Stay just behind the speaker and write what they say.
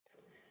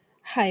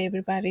Hi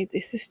everybody,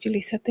 this is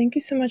Julissa. Thank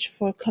you so much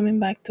for coming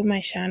back to my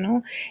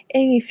channel.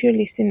 And if you're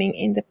listening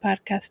in the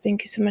podcast,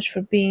 thank you so much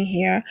for being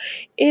here.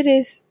 It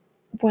is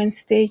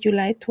Wednesday,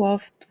 July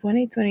 12th,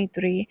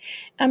 2023.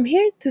 I'm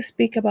here to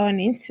speak about an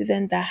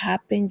incident that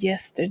happened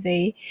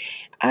yesterday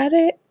at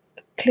a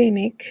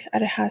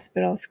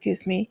hospital,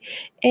 excuse me.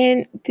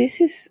 And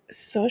this is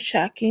so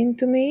shocking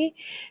to me.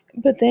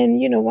 But then,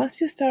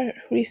 once you start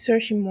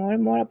researching more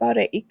and more about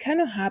it, it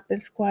kind of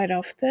happens quite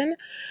often,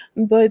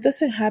 but it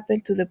doesn't happen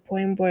to the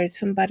point where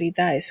somebody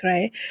dies,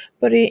 right?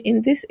 But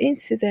in this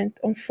incident,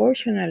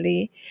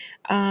 unfortunately,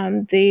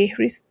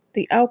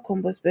 the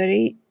outcome was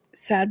very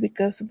sad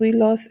because we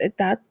lost a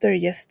doctor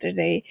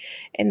yesterday,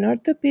 an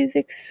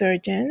orthopedic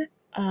surgeon.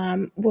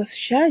 Was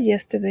shot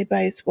yesterday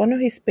by one of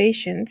his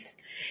patients,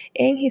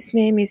 and his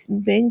name is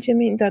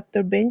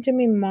Dr.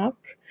 Benjamin Mauck.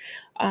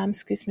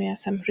 Excuse me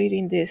as I'm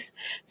reading this.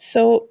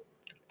 So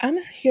I'm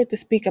here to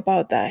speak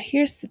about that.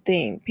 Here's the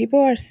thing: people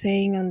are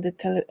saying on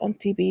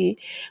TV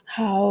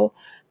how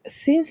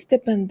since the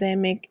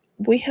pandemic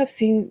we have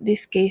seen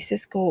these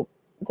cases go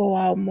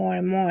out more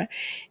and more.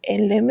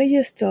 And let me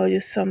just tell you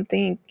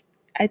something.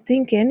 I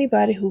think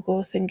anybody who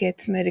goes and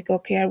gets medical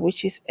care,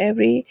 which is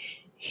every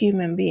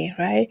human being,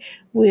 right?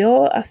 We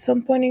all at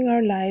some point in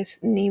our lives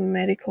need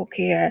medical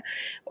care,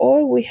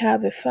 or we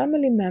have a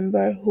family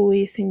member who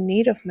is in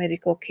need of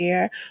medical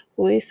care,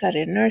 who is at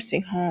a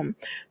nursing home,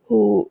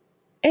 who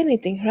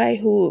anything, right?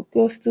 Who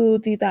goes to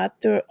the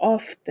doctor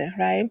often,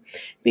 right?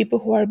 People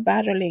who are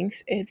battling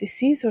a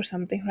disease or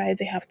something, right?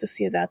 They have to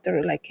see a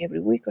doctor like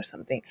every week or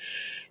something.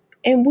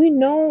 And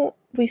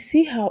we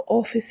see how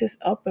offices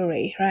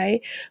operate,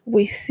 right?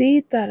 We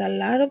see that a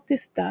lot of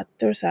these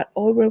doctors are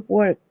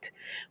overworked.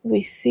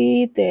 We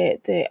see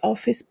the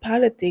office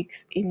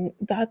politics in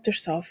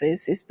doctor's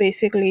office is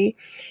basically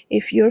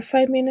if you're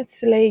 5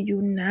 minutes late,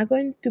 you're not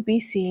going to be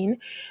seen,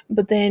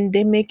 but then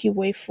they make you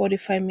wait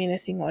 45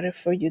 minutes in order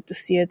for you to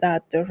see a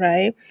doctor,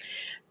 right?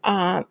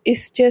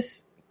 It's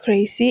just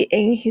crazy,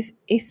 and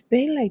it's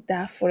been like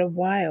that for a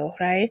while,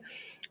 right?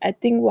 I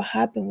think what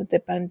happened with the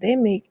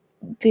pandemic,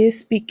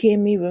 this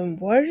became even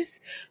worse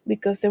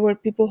because there were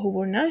people who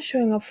were not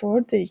showing up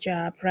for the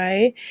job,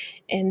 right?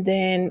 And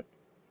then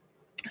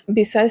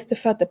besides the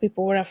fact that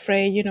people were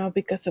afraid,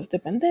 because of the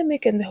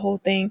pandemic and the whole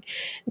thing,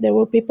 there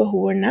were people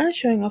who were not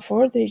showing up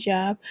for their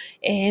job,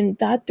 and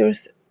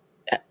doctors'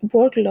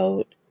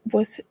 workload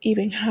was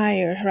even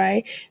higher,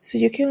 right? So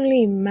you can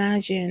only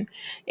imagine.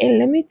 And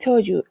let me tell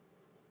you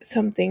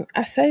something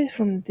aside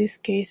from this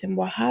case and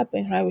what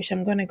happened, right, which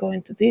I'm going to go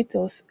into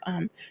details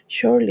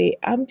shortly.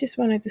 I'm just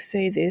wanted to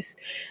say this.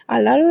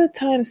 A lot of the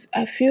times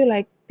I feel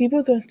like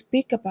people don't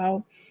speak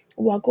about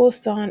what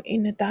goes on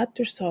in a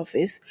doctor's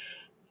office.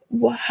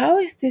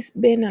 How has this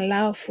been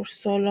allowed for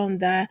so long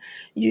that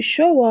you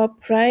show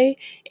up, right?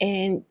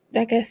 And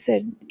like I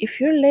said,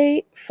 if you're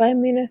late 5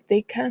 minutes,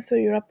 they cancel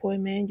your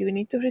appointment. You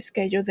need to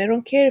reschedule. They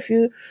don't care if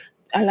you,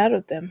 a lot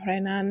of them,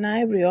 right now,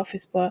 not every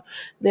office, but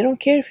they don't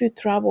care if you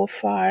travel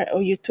far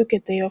or you took a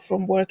day off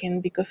from work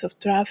and because of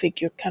traffic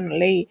you're kind of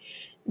late.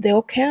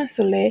 They'll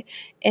cancel it,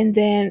 and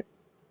then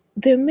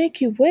they make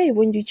you wait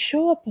when you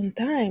show up on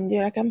time.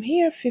 You're like, I'm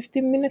here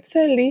 15 minutes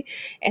early,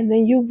 and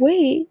then you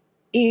wait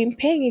in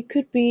pain. It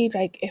could be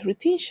like a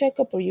routine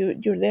checkup, or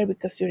you're there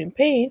because you're in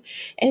pain,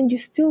 and you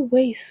still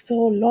wait so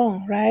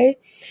long, right?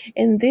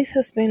 And this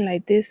has been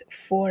like this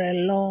for a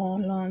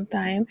long, long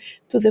time,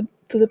 to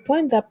the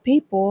point that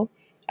people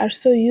are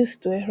so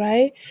used to it,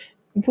 right?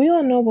 We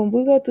all know when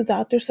we go to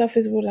doctor's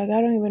office, we're like, I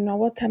don't even know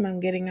what time I'm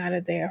getting out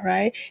of there,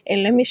 right?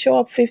 And let me show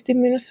up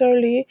 15 minutes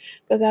early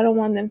because I don't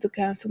want them to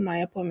cancel my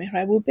appointment,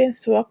 right? We've been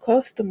so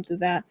accustomed to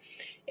that.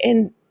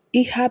 And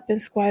it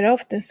happens quite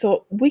often.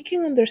 So we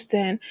can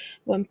understand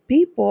when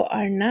people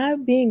are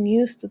not being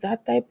used to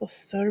that type of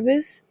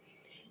service,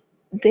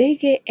 they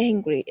get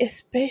angry,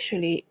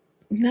 especially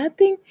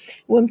nothing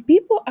when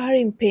people are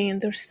in pain.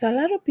 There's a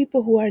lot of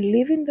people who are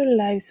living their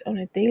lives on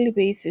a daily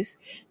basis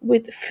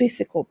with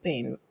physical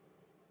pain.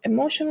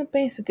 Emotional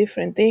pain is a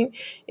different thing,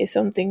 it's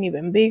something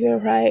even bigger,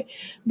 right?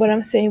 But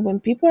I'm saying when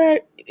people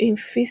are in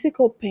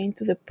physical pain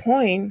to the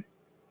point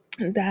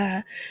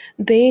that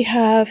they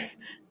have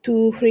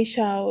to reach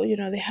out,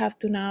 they have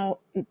to now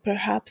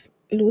perhaps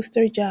lose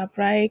their job,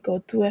 right? Go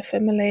to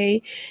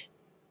FMLA,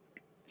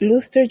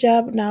 lose their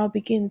job, now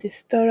begin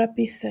this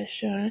therapy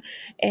session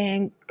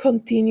and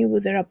continue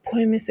with their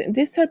appointments. And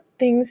these are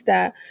things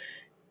that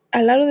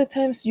a lot of the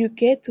times you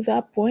get to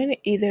that point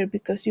either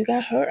because you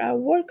got hurt at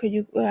work or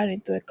you got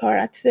into a car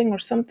accident or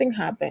something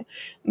happened.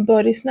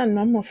 But it's not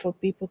normal for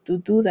people to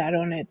do that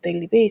on a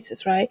daily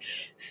basis, right?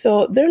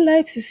 So their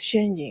lives is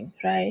changing,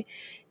 right?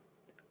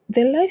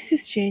 Their lives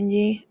is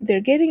changing.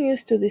 They're getting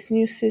used to this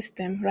new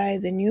system,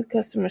 right? The new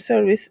customer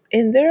service,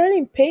 and they're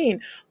in pain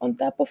on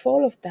top of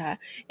all of that.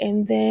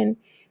 And then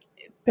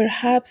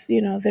perhaps,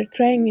 they're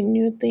trying a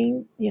new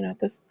thing,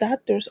 because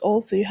doctors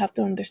also, you have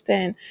to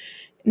understand,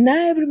 not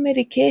every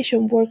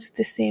medication works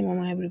the same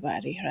on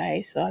everybody,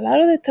 right? So a lot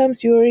of the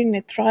times you're in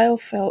a trial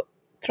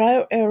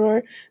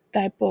error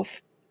type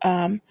of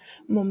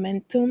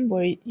momentum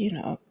where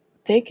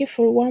Take it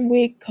for 1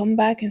 week, come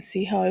back and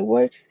see how it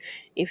works.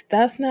 If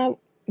that's not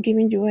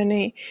giving you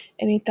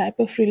any type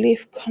of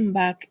relief, come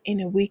back in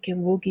a week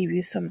and we'll give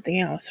you something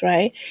else,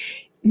 right?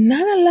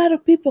 Not a lot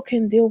of people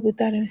can deal with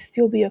that and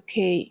still be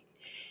okay,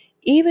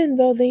 even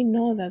though they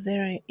know that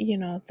they're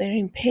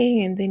in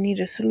pain and they need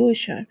a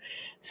solution.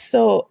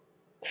 So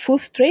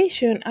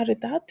frustration at a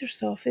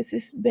doctor's office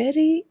is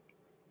very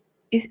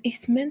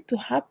it's meant to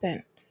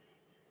happen.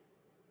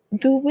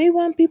 Do we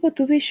want people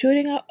to be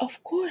shooting up?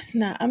 Of course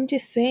not. I'm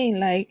just saying,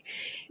 like,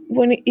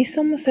 when it's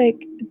almost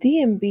like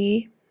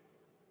DMB,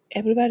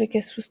 everybody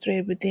gets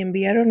frustrated with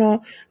DMB. I don't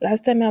know.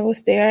 Last time I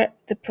was there,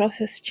 the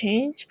process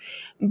changed,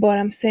 but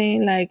I'm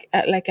saying, like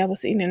I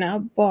was in and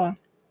out. But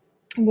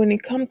when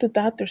it comes to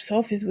doctor's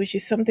office, which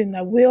is something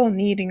that we all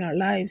need in our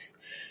lives,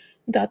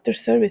 doctor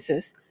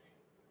services,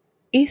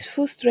 it's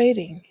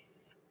frustrating.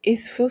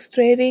 It's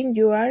frustrating.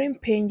 You are in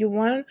pain. You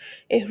want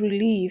a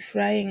relief,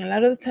 right? And a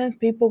lot of the times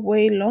people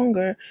wait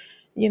longer,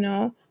 you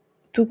know,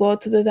 to go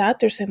to the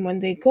doctors. And when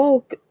they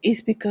go,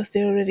 it's because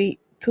they're already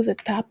to the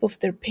top of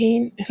their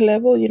pain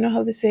level. You know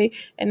how they say,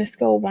 and a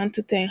scale of 1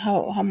 to 10,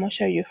 how much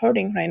are you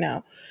hurting right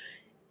now?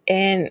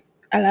 And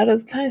a lot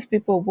of the times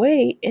people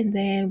wait, and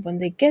then when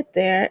they get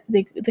there,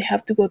 they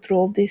have to go through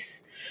all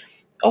these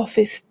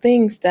office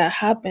things that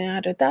happen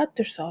at a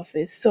doctor's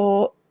office.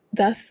 So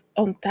that's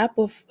on top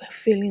of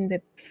feeling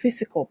the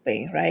physical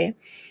pain, right?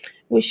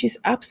 Which is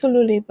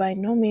absolutely by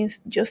no means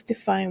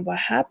justifying what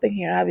happened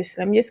here.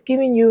 Obviously, I'm just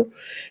giving you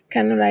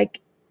kind of like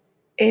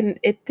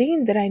a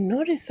thing that I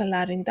notice a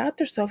lot in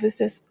doctor's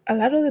offices. A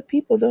lot of the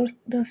people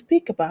don't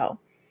speak about.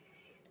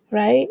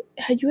 Right?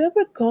 Have you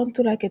ever gone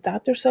to like a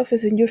doctor's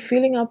office and you're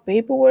filling out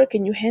paperwork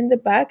and you hand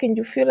it back and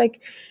you feel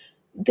like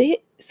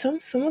some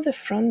of the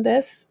front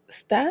desk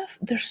staff,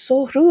 they're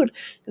so rude.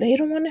 They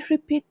don't want to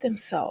repeat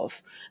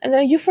themselves. And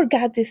then you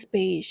forgot this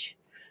page.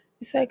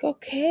 It's like,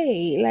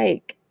 okay,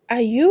 like,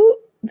 are you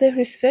the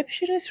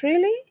receptionist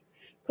really?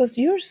 Because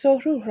you're so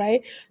rude,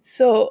 right?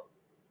 So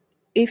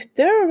if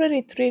they're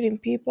already treating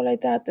people like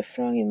that at the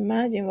front,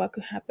 imagine what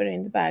could happen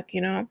in the back,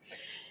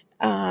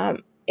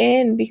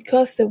 and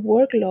because the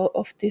workload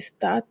of these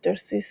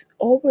doctors is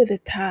over the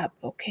top,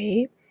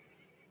 okay?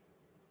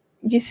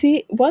 You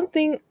see, one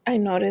thing I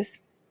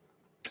noticed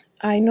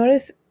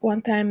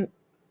one time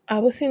I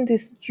was in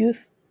this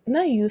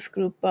not youth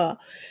group, but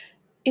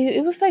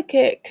it was like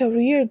a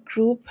career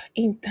group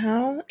in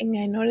town. And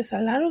I noticed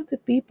a lot of the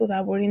people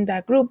that were in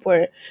that group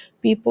were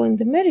people in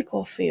the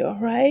medical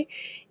field, right?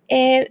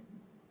 And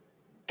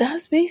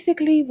that's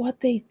basically what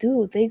they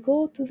do. They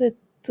go to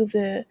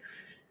the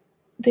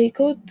they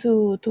go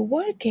to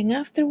work, and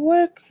after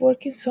work,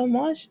 working so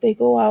much, they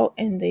go out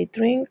and they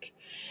drink.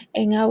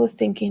 And I was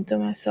thinking to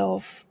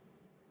myself,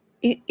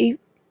 the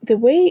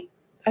way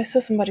I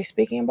saw somebody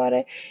speaking about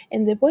it,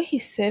 and the way he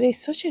said it,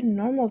 is such a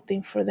normal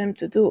thing for them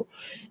to do.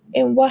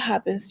 And what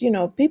happens,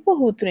 people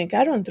who drink,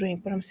 I don't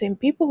drink, but I'm saying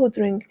people who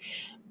drink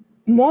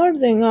more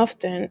than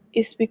often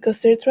is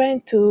because they're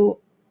trying to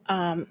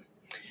um,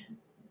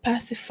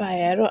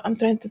 pacify. I'm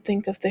trying to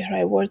think of the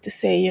right word to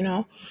say,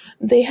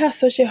 they have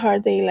such a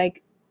hard day,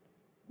 like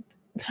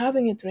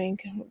having a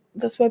drink.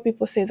 That's why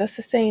people say, that's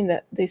the saying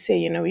that they say,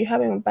 you're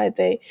having a bad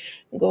day,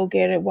 go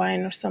get a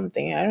wine or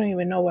something. I don't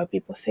even know why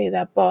people say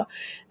that, but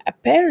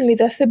apparently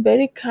that's a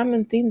very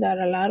common thing that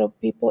a lot of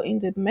people in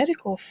the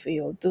medical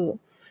field do.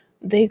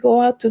 They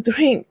go out to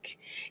drink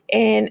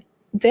and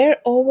they're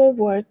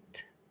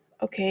overworked.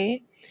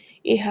 Okay,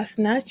 it has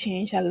not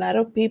changed. A lot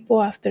of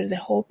people, after the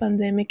whole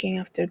pandemic and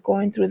after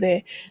going through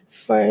the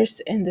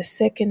first and the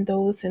second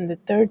dose and the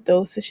third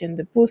dosage and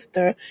the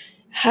booster,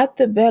 had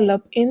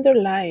developed in their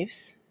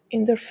lives,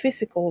 in their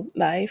physical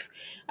life,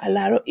 a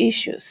lot of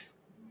issues.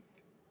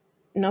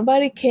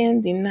 Nobody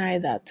can deny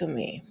that to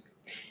me.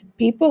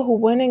 People who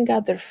went and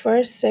got their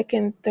first,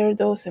 second, third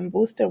dose and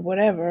booster,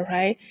 whatever,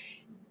 right,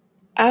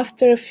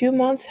 after a few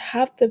months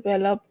have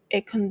developed a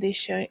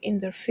condition in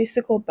their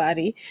physical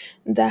body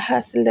that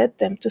has led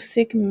them to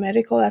seek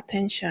medical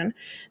attention,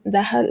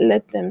 that has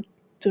led them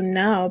to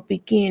now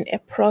begin a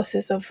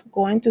process of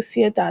going to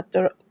see a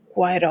doctor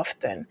quite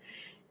often.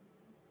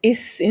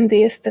 It's in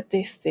the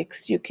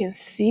statistics. You can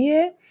see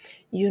it.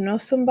 You know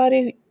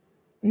somebody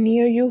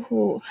near you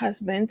who has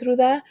been through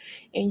that,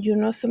 and you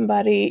know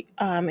somebody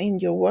in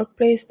your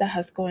workplace that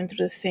has gone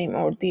through the same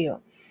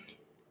ordeal.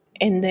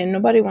 And then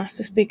nobody wants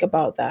to speak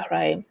about that,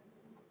 right?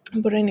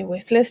 But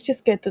anyways, let's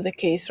just get to the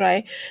case,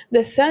 right?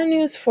 The sad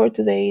news for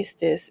today is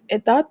this. A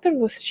doctor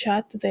was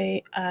shot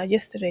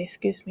yesterday,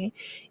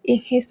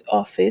 in his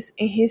office,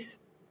 in his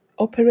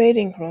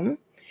operating room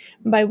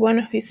by one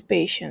of his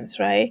patients,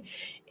 right?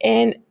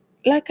 And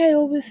like I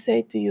always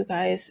say to you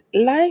guys,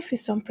 life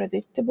is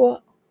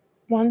unpredictable.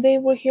 One day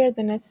we're here,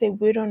 the next day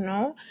we don't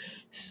know.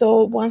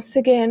 So once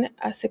again,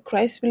 as a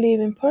Christ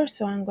believing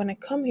person, I'm going to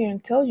come here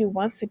and tell you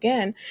once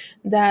again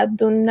that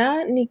do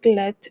not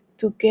neglect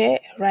to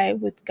get right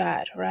with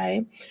God,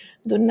 right?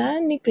 Do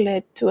not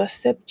neglect to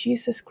accept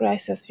Jesus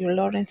Christ as your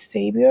Lord and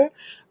Savior,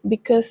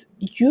 because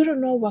you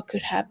don't know what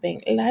could happen.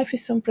 Life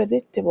is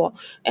unpredictable.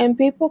 And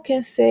people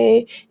can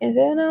say,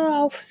 no,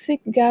 I'll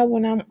seek God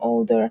when I'm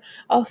older.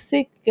 I'll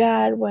seek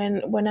God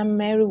when I'm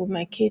married with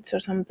my kids or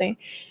something.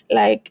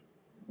 Like,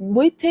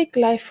 we take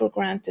life for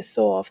granted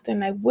so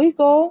often. Like, we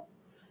go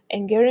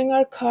and get in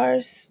our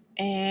cars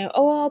and,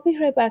 oh, I'll be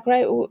right back,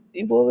 right?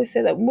 We always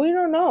say that. We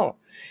don't know.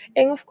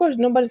 And of course,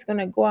 nobody's going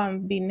to go out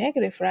and be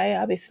negative, right?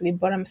 Obviously.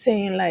 But I'm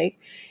saying, like,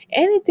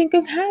 anything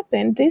can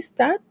happen. This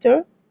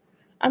doctor,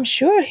 I'm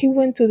sure he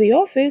went to the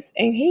office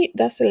and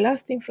that's the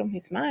last thing from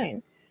his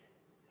mind,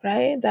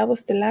 right? That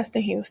was the last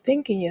thing he was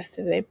thinking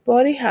yesterday.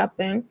 But it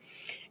happened.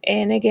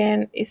 And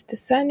again, it's the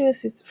sad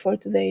news for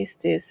today is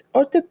this: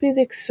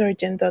 orthopedic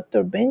surgeon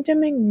Dr.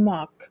 Benjamin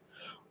Mauck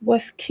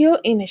was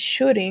killed in a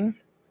shooting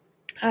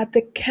at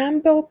the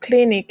Campbell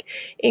Clinic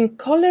in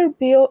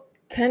Collierville,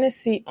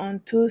 Tennessee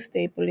on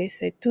Tuesday. Police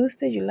say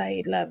Tuesday,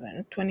 July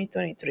 11,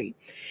 2023.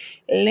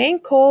 Lane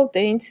called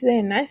the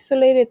incident an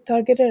isolated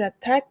targeted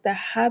attack that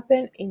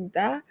happened in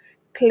that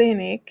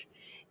clinic,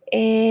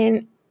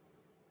 and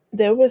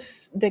there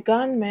was the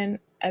gunman,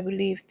 I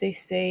believe they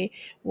say,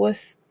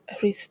 was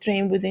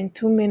restrained within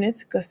 2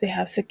 minutes because they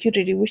have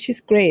security, which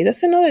is great.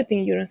 That's another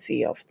thing you don't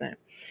see often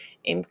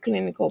in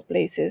clinical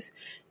places.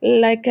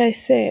 Like I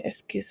said,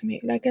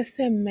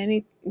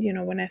 many,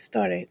 when I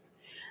started,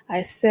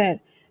 I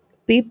said,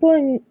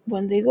 people,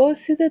 when they go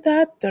see the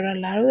doctor, a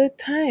lot of the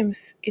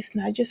times it's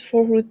not just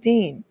for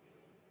routine.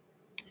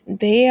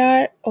 They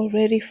are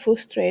already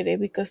frustrated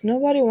because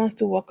nobody wants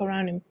to walk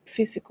around in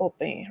physical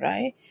pain,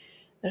 right?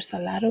 There's a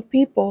lot of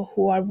people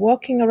who are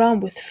walking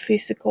around with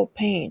physical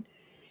pain.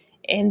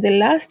 And the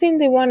last thing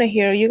they want to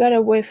hear, you got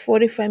to wait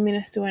 45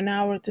 minutes to an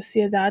hour to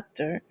see a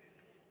doctor.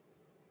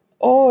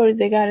 Or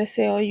they got to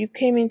say, oh, you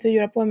came into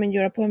your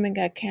appointment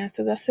got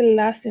canceled. That's the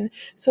last thing.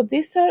 So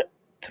these are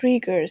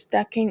triggers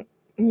that can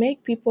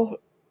make people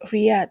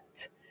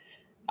react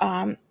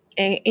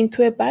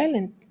into a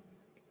violent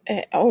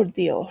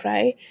ordeal,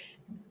 right?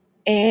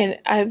 And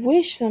I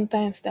wish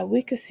sometimes that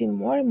we could see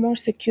more and more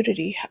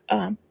security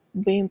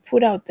being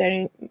put out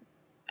there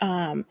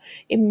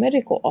in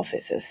medical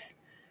offices.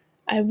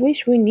 I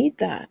wish we need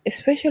that,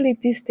 especially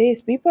these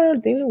days. People are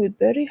dealing with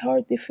very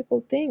hard,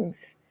 difficult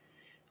things.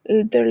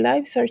 Their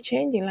lives are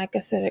changing. Like I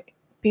said,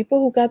 people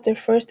who got their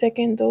first,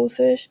 second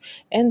dosage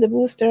and the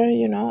booster,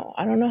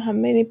 I don't know how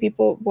many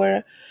people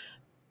were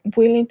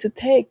willing to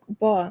take,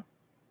 but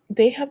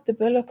they have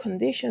developed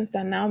conditions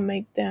that now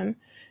make them,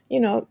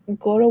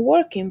 go to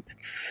work in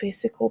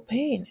physical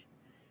pain,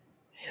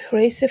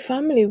 raise a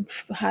family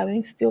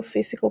having still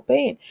physical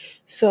pain.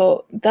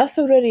 So that's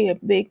already a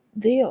big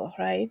deal,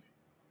 right?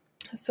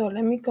 So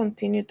let me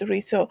continue to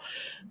read. So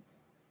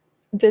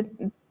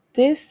the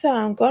this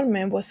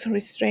gunman was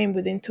restrained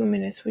within 2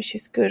 minutes, which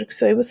is good.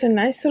 So it was an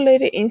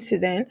isolated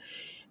incident,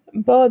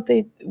 but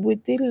we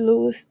did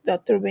lose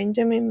Dr.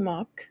 Benjamin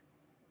Mock,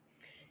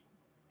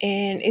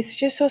 and it's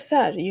just so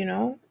sad.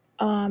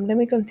 Let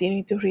me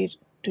continue to read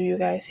to you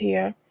guys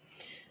here.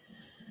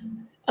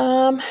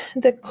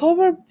 The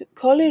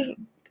Collier,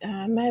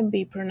 I might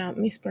be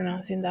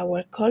mispronouncing that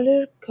word.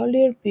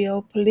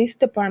 Collierville Police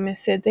Department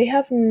said they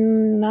have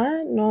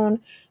not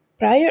known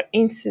prior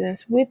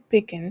incidents with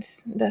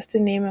Pickens. That's the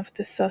name of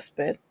the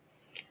suspect.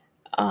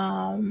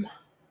 Um,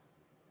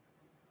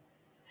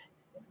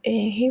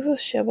 and he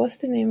was shot. What's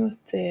the name of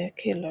the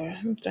killer?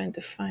 I'm trying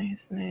to find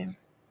his name.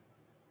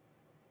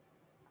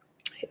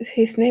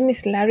 His name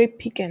is Larry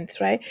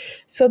Pickens, right?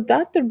 So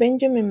Dr.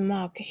 Benjamin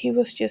Mock, he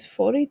was just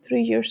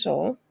 43 years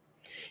old.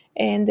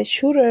 And the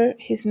shooter,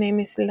 his name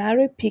is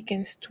Larry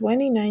Pickens,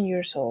 29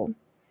 years old.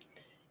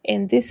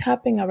 And this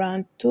happened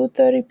around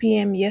 2:30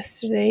 p.m.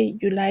 yesterday,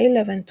 July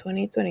 11,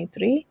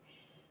 2023.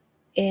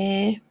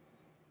 And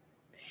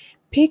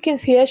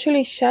Pickens, he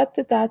actually shot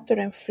the doctor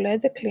and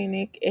fled the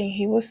clinic, and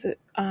he was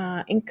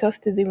in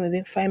custody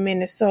within 5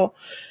 minutes. So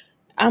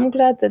I'm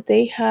glad that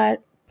they had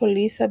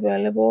police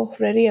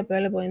ready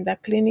available in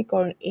that clinic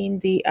or in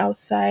the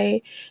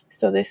outside.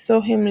 So they saw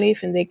him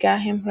leave and they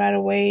got him right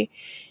away.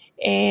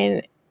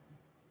 And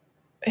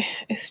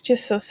it's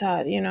just so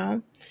sad.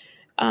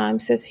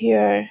 Says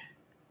here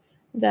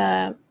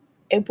that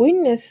a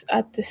witness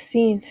at the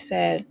scene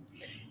said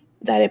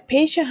that a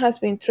patient has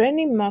been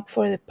training Mock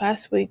for the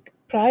past week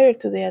prior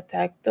to the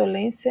attack, though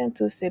Lane said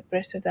Tuesday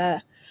pressed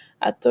that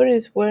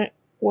authorities weren't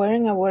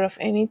aware of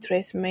any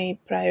trace made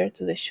prior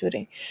to the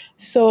shooting.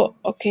 So,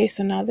 okay,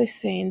 so now they're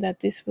saying that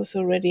this was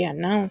already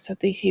announced. I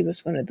think he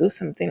was going to do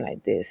something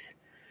like this.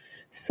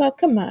 So,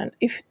 come on.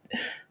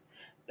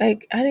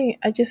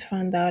 I just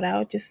found that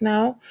out just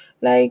now.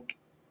 Like,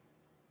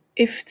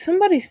 if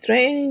somebody's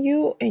training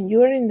you and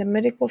you're in the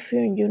medical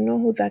field and you know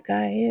who that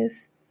guy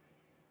is,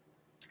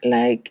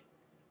 like,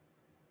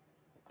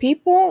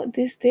 people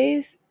these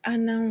days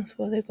announce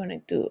what they're gonna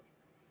do.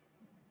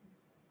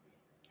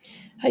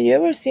 Have you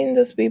ever seen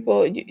those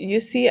people? You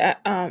see,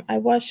 I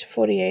watch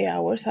 48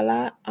 Hours a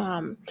lot,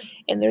 and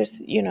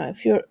there's,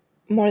 if you're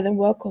more than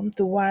welcome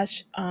to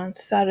watch on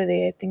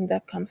Saturday. I think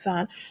that comes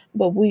on,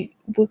 but we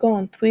go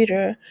on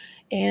Twitter,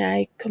 and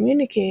I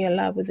communicate a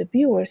lot with the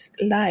viewers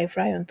live,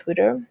 right, on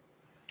Twitter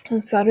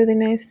on Saturday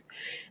nights.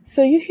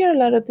 So you hear a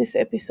lot of these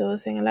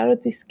episodes and a lot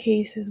of these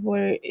cases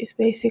where it's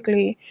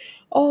basically,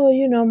 oh,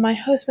 my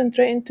husband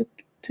threatened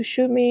to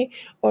shoot me,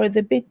 or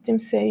the victim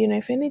say,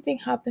 if anything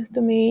happens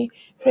to me,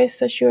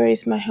 rest assured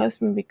it's my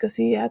husband because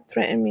he had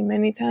threatened me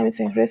many times,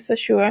 and rest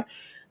assured,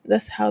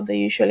 that's how they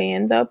usually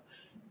end up.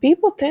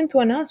 People tend to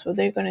announce what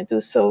they're gonna do.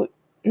 So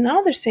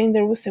now they're saying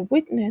there was a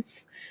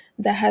witness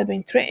that had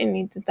been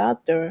threatening the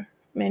doctor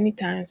many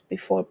times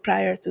before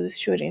prior to the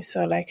shooting.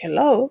 So like,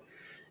 hello,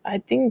 I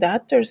think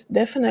doctors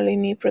definitely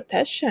need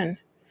protection.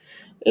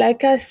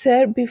 Like I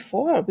said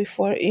before,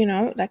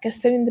 like I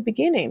said in the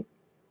beginning,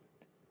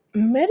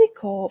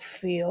 medical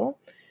field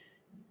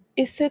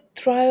is a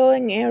trial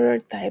and error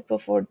type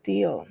of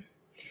ordeal.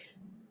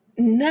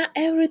 Not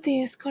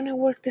everything is gonna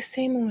work the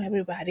same on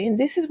everybody, and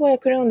this is why I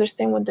couldn't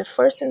understand when the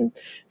first and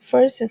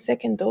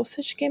second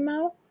dosage came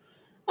out.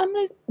 I'm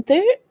like,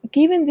 they're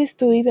giving this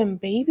to even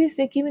babies.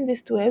 They're giving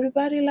this to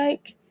everybody.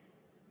 Like,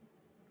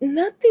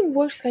 nothing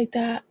works like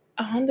that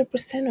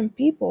 100% on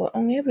people,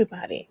 on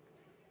everybody,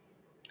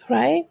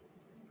 right?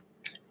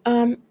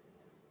 Um,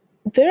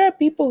 there are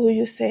people who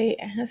you say,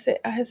 and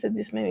I have said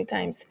this many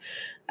times.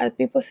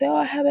 People say, "Oh,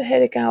 I have a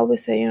headache." I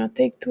always say,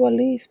 take to a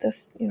leaf.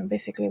 That's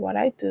basically what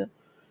I do.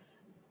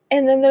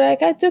 And then they're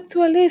like, "I took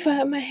to a leaf.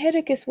 My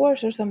headache is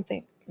worse or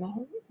something."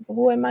 Well,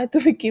 who am I to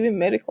be giving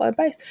medical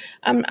advice?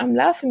 I'm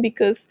laughing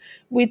because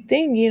we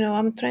think,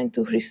 I'm trying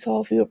to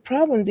resolve your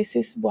problem. This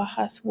is what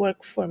has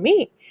worked for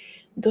me.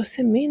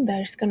 Doesn't mean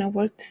that it's gonna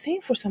work the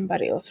same for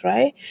somebody else,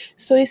 right?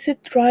 So it's a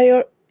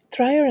trial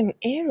and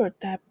error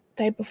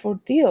type of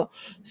ordeal.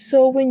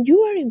 So when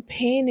you are in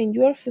pain and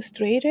you are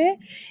frustrated,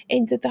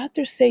 and the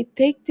doctor say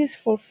take this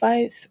for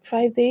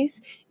five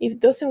days, if it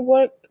doesn't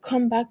work,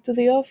 come back to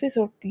the office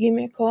or give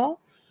me a call.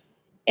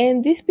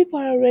 And these people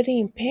are already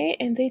in pain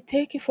and they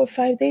take it for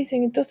 5 days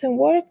and it doesn't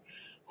work.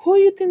 Who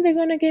you think they're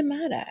gonna get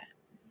mad at?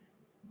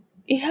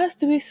 It has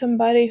to be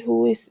somebody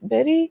who is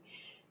very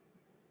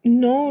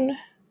known.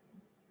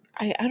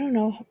 I don't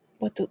know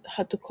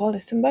how to call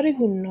it. Somebody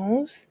who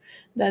knows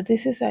that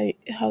this is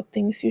how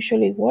things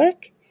usually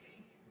work.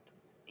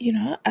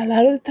 A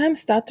lot of the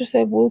times doctors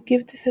say, "We'll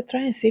give this a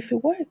try and see if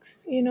it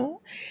works."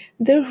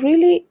 They're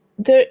really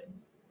there.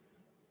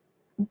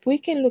 We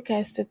can look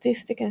at a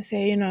statistic and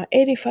say,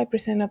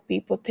 85% of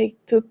people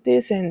took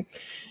this and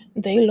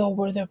they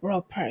lower their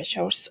blood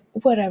pressure, or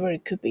whatever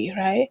it could be,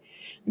 right?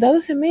 That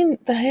doesn't mean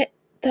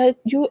that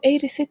you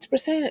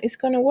 86% is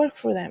gonna work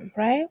for them,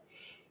 right?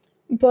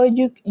 But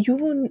you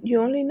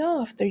only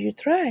know after you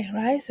try,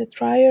 right? It's a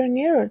trial and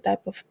error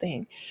type of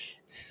thing.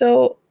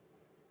 So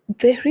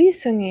the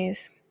reason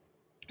is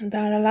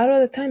that a lot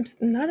of the times,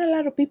 not a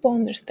lot of people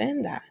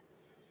understand that.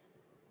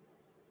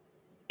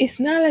 It's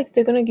not like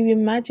they're gonna give you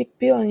a magic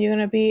pill and you're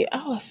gonna be,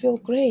 oh, I feel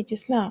great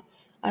just now.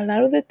 A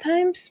lot of the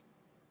times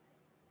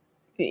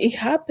it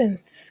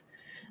happens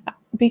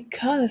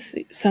because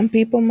some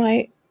people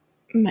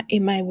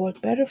it might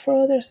work better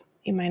for others,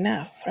 it might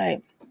not,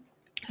 right?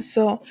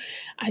 So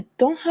I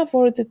don't have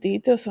all the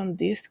details on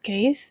this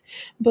case,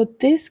 but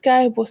this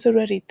guy was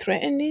already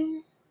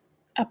threatening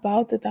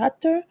about the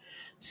doctor.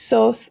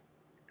 So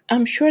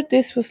I'm sure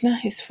this was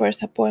not his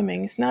first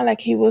appointment. It's not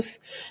like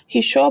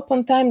he showed up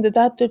on time. The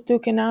doctor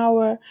took an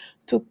hour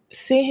to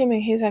see him,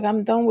 and he's like,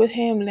 "I'm done with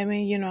him. Let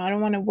me, I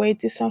don't want to wait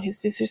this long. He's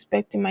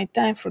disrespecting my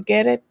time.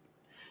 Forget it.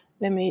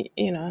 Let me,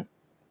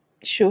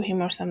 shoot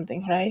him or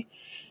something," right?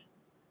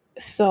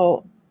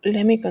 So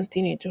let me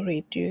continue to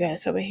read to you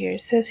guys over here.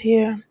 It says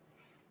here,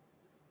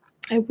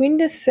 a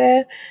witness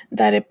said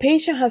that a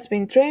patient has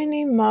been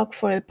training Mauck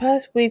for the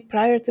past week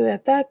prior to the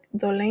attack.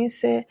 Dolane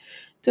said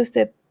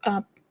Tuesday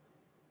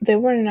they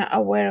were not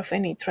aware of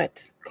any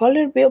threats.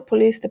 Colorville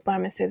Police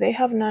Department said they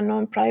have not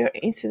known prior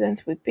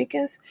incidents with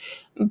Pickens,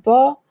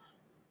 but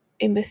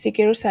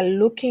investigators are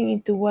looking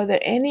into whether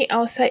any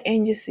outside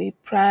agency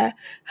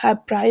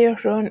had prior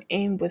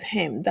run-in with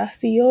him. That's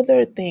the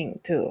other thing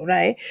too,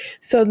 right?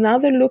 So now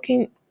they're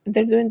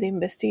doing the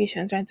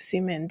investigation, trying to see,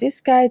 man, this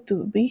guy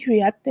to be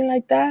reacting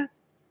like that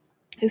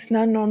is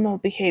not normal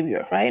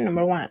behavior, right?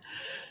 Number one.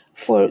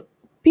 For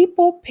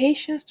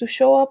patients to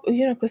show up,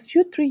 because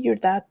you treat your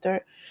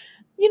doctor,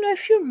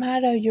 if you're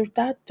mad at your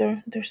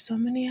doctor, there's so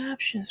many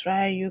options,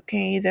 right? You can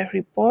either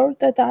report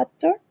the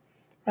doctor,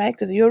 right?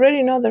 Because you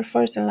already know their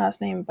first and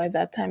last name by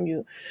that time.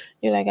 You're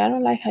like, I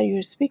don't like how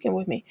you're speaking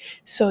with me.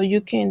 So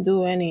you can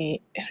do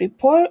any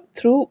report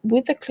through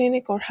with the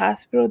clinic or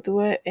hospital,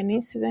 do an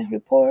incident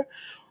report,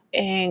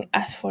 and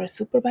ask for a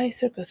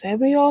supervisor because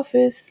every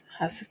office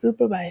has a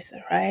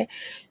supervisor, right?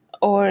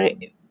 Or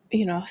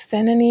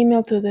send an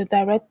email to the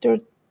director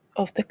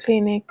of the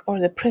clinic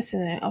or the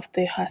president of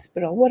the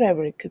hospital,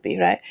 whatever it could be,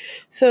 right?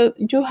 So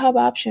you have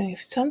option.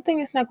 If something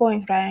is not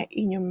going right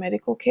in your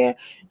medical care,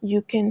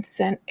 you can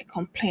send a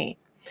complaint.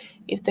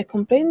 If the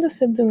complaint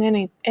doesn't do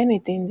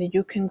anything, then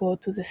you can go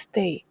to the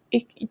state.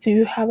 Do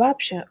you have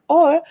option?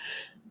 Or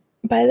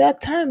by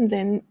that time,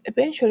 then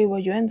eventually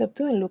what you end up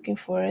doing, looking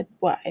for it,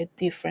 what, a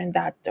different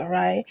doctor,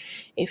 right?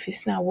 If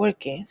it's not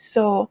working.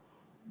 So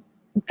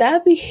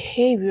that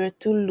behavior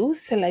to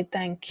lose it like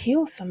that and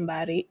kill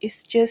somebody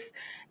is just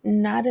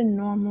not a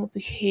normal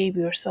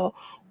behavior. So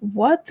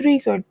what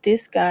triggered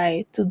this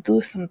guy to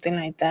do something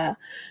like that?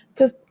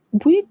 Because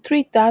we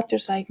treat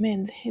doctors like,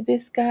 man,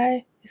 this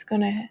guy is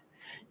gonna,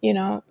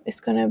 it's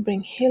gonna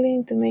bring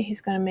healing to me,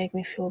 he's gonna make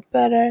me feel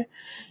better,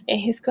 and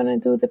he's gonna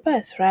do the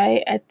best,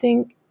 right? I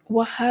think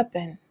what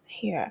happened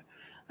here,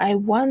 I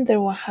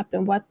wonder what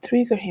happened, what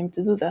triggered him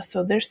to do that.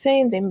 So they're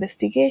saying the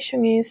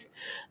investigation is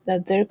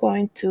that they're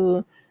going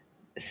to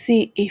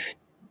see if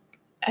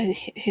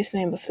his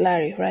name was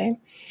Larry, right?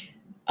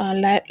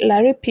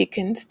 Larry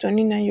Pickens,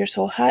 29 years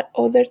old, had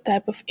other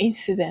type of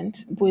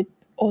incidents with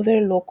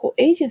other local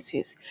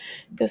agencies.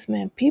 Because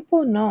man,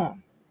 people know,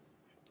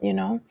 you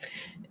know.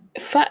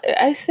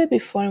 I said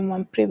before in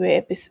one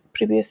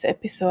previous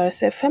episode, I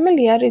said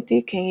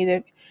familiarity can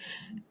either,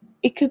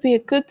 it could be a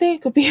good thing,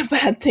 it could be a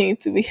bad thing.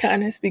 To be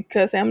honest,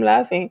 because I'm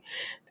laughing,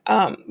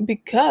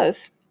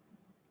 because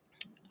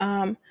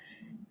um,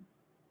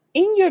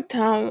 in your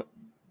town,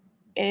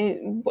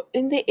 in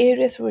the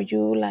areas where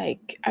you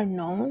like are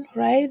known,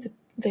 right?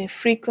 The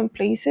frequent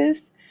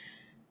places,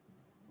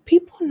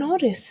 people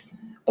notice.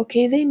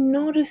 Okay, they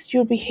notice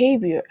your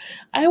behavior.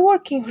 I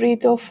work in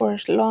retail for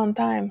a long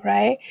time,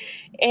 right?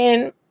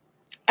 And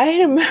I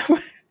remember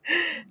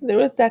there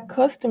was that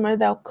customer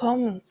that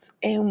comes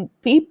and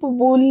people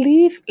will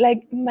leave,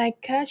 like my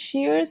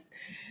cashiers.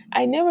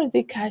 I never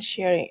did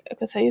cashiering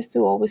because I used to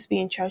always be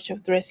in charge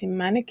of dressing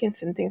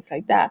mannequins and things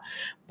like that.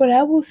 But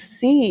I will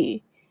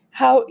see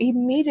how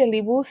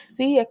immediately we'll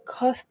see a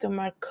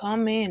customer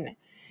come in,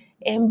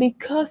 and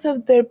because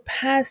of their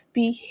past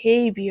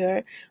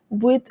behavior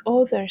with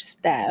other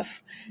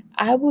staff,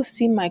 I will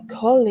see my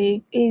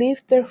colleague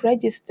leave the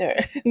register.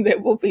 They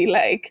will be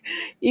like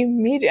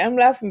immediate. I'm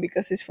laughing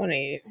because it's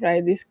funny,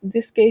 right?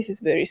 This case is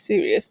very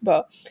serious,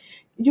 but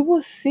you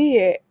will see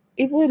it.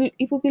 It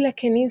will be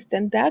like an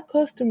instant. That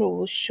customer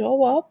will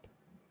show up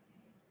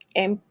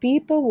and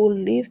people will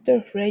leave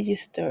their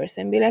registers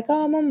and be like,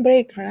 oh, I'm on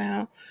break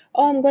now.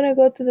 Oh, I'm going to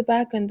go to the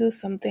back and do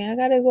something. I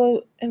got to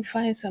go and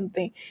find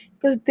something.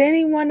 Because they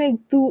didn't want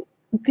to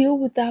deal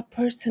with that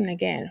person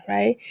again,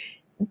 right?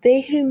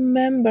 They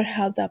remember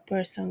how that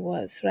person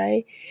was,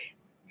 right?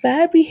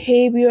 Bad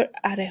behavior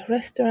at a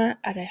restaurant,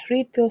 at a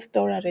retail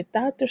store, at a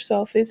doctor's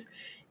office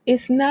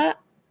is not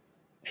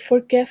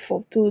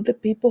forgetful to the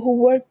people who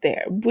work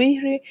there.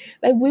 We're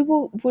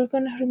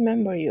gonna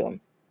remember you.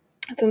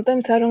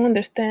 Sometimes I don't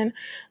understand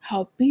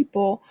how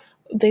people,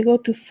 they go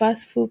to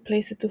fast food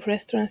places, to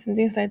restaurants and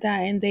things like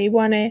that, and they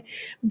wanna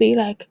be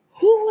like,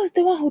 who was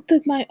the one who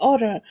took my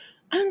order?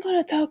 I'm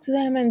gonna talk to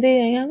them and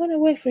I'm gonna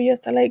wait for you.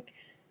 So like,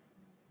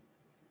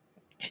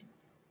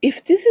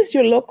 if this is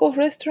your local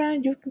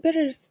restaurant, you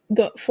better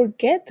don't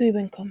forget to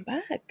even come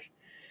back.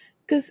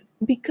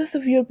 Because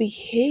of your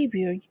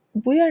behavior,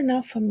 we are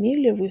not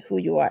familiar with who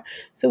you are,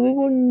 so we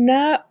will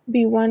not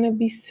be want to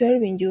be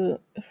serving you,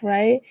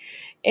 right?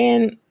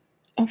 And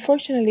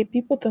unfortunately,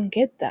 people don't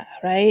get that,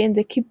 right? And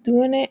they keep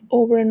doing it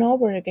over and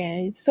over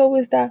again. It's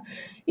always that.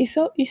 It's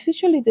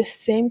usually the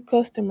same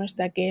customers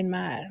that get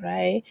mad,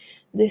 right?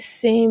 The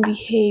same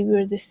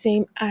behavior, the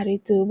same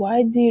attitude.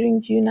 Why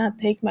didn't you not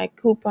take my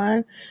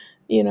coupon?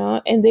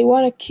 And they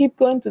want to keep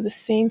going to the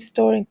same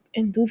store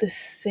and do the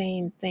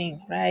same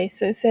thing, right?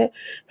 So it's a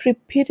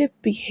repeated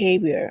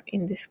behavior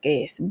in this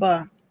case,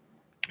 but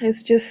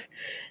it's just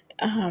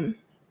um,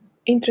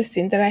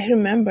 interesting that I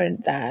remember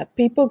that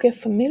people get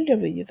familiar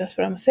with you. That's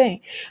what I'm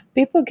saying.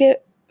 People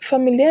get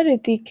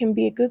familiarity can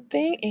be a good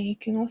thing and it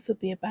can also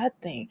be a bad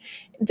thing.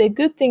 The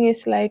good thing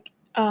is like,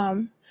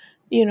 I'm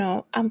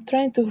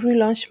trying to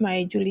relaunch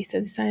my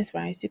Julissa Designs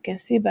brand, as you can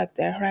see back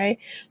there, right?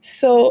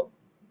 So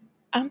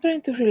I'm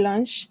trying to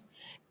relaunch,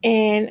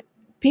 and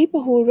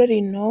people who already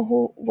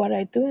know what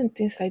I do and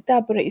things like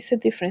that, but it's a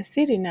different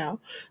city now.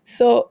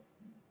 So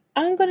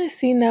I'm gonna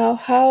see now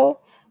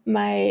how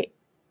my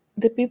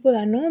the people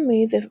that know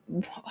me,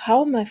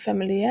 how my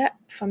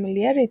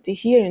familiarity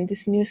here in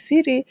this new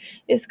city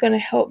is gonna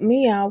help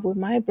me out with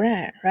my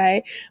brand,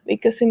 right?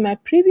 Because in my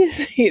previous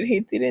city,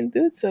 it didn't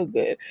do so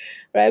good,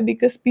 right?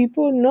 Because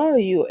people know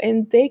you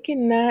and they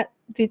cannot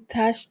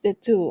detach the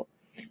two.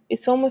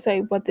 It's almost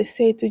like what they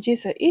say to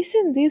Jesus,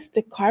 isn't this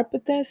the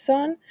carpenter's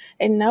son?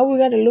 And now we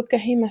got to look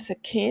at him as a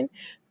king.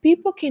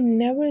 People can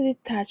never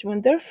detach.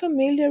 When they're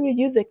familiar with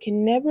you, they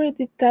can never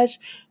detach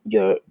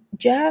your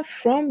job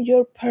from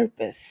your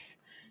purpose.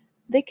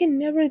 They can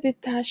never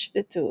detach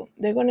the two.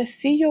 They're gonna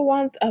see you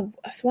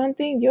as one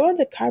thing. You're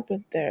the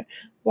carpenter.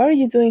 What are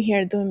you doing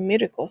here, doing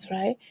miracles,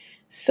 right?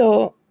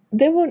 So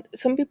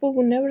some people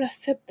will never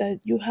accept that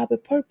you have a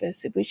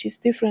purpose, which is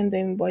different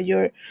than what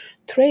your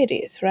trade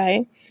is,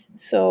 right?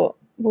 So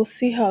we'll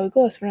see how it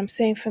goes. But I'm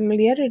saying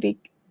familiarity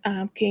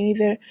can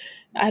either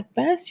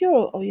advance you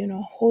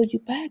or hold you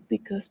back,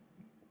 because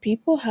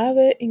people have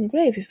it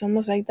engraved. It's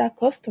almost like that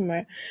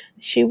customer.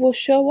 She will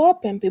show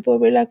up and people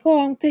will be like,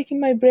 "Oh, I'm taking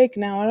my break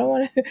now. I don't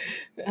want to,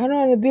 I don't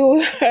want to deal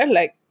with her."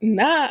 Like,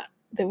 nah,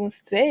 they won't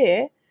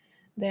say it.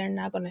 They're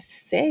not gonna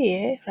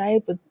say it,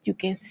 right? But you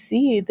can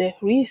see the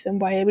reason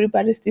why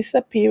everybody's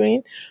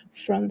disappearing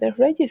from the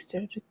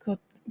register,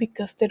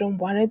 because they don't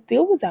want to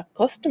deal with that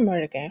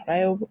customer again,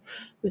 right? Or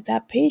with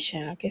that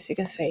patient, I guess you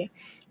can say.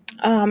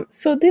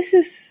 So this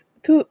is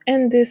to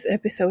end this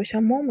episode, which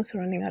I'm almost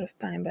running out of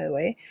time, by the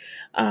way.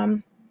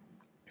 Um,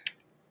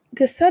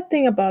 the sad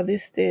thing about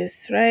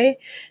this, right?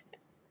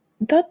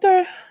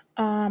 Dr.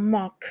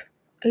 Mauck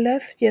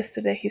left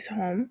yesterday his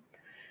home,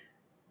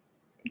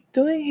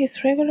 doing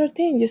his regular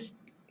thing, just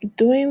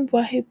doing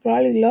what he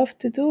probably loved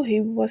to do.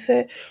 He was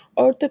a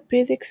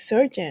orthopedic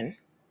surgeon.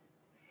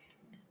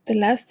 The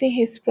last thing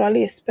he's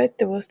probably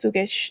expected was to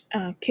get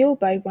killed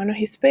by one of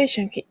his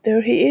patients.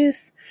 There he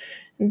is,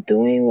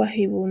 doing what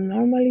he will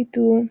normally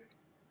do,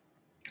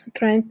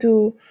 trying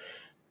to,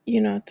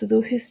 to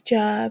do his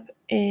job,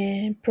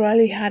 and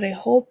probably had a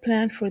whole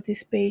plan for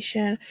this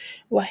patient,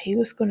 what he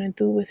was going to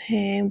do with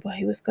him, what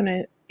he was going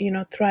to,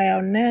 try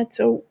out next,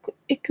 or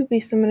it could be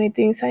so many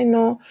things. I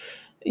know,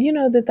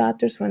 the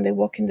doctors, when they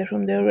walk in the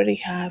room, they already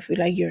have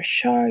like your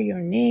chart, your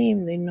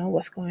name, they know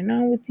what's going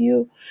on with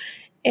you.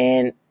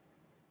 And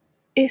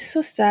it's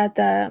so sad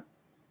that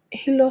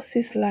he lost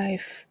his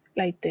life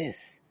like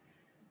this,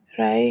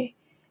 right?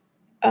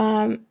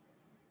 Um,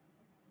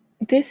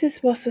 this is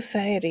what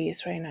society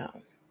is right now.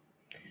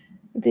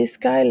 This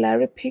guy,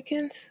 Larry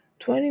Pickens,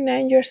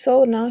 29 years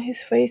old, now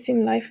he's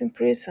facing life in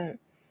prison.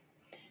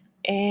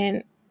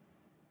 And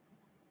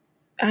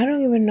I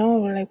don't even know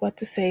like what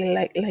to say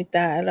like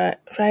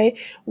that, right?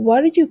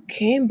 What do you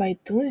gain by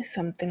doing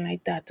something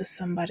like that to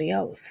somebody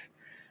else?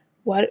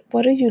 What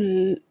do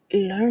you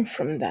learn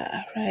from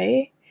that,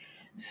 right?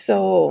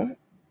 So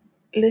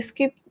let's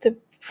keep the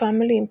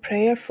family in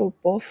prayer for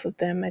both of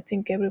them. I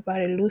think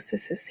everybody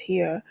loses is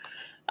here.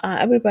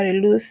 Everybody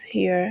lose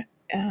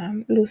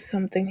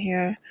something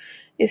here.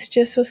 It's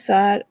just so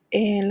sad.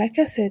 And like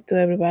I said to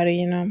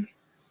everybody,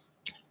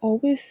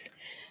 always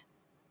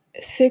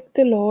seek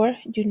the Lord.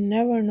 You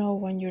never know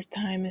when your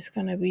time is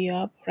gonna be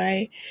up,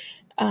 right?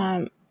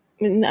 Um,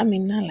 I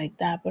mean, not like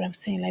that, but I'm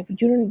saying like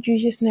you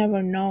just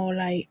never know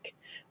like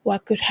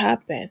what could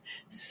happen.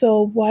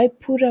 So why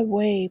put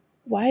away?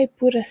 Why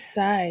put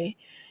aside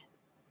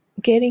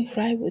getting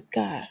right with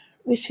God,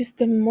 which is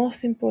the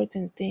most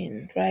important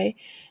thing, right?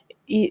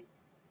 You,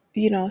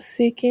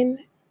 seeking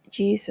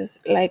Jesus,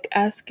 like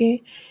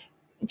asking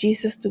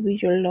Jesus to be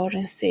your Lord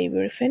and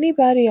Savior. If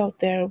anybody out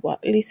there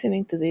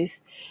listening to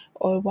this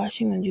or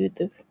watching on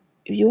YouTube,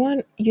 if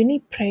you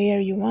need prayer,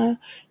 you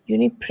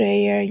need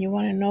prayer, you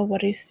want to know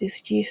what is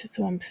this Jesus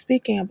who I'm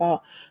speaking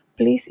about,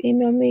 please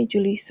email me,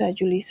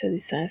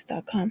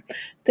 julissa@julissadesigns.com.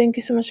 Thank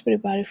you so much,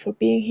 everybody, for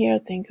being here.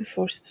 Thank you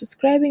for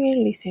subscribing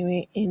and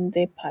listening in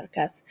the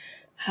podcast.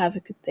 Have a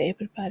good day,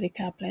 everybody.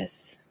 God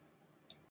bless.